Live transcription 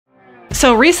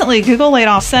So recently, Google laid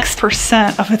off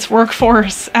 6% of its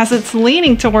workforce as it's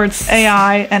leaning towards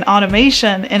AI and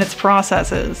automation in its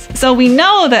processes. So we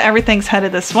know that everything's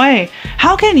headed this way.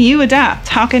 How can you adapt?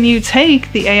 How can you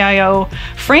take the AIO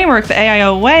framework, the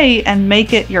AIO way, and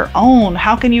make it your own?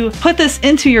 How can you put this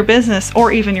into your business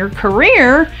or even your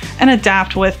career and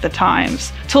adapt with the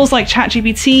times? Tools like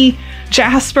ChatGPT,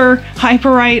 Jasper,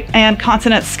 HyperWrite, and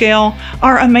Content at Scale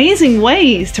are amazing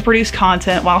ways to produce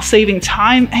content while saving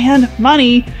time and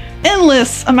money,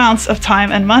 endless amounts of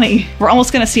time and money. We're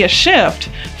almost going to see a shift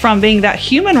from being that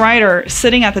human writer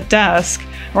sitting at the desk,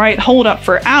 right, holed up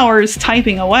for hours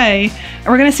typing away, and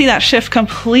we're going to see that shift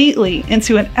completely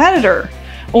into an editor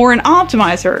or an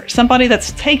optimizer, somebody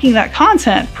that's taking that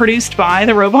content produced by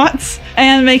the robots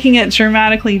and making it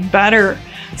dramatically better.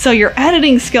 So your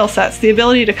editing skill sets, the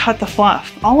ability to cut the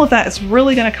fluff, all of that is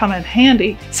really going to come in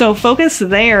handy. So focus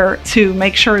there to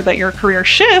make sure that your career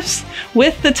shifts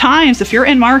with the times. If you're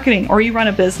in marketing or you run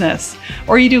a business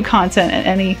or you do content in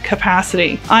any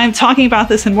capacity, I'm talking about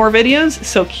this in more videos.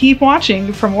 So keep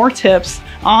watching for more tips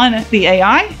on the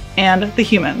AI and the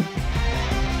human.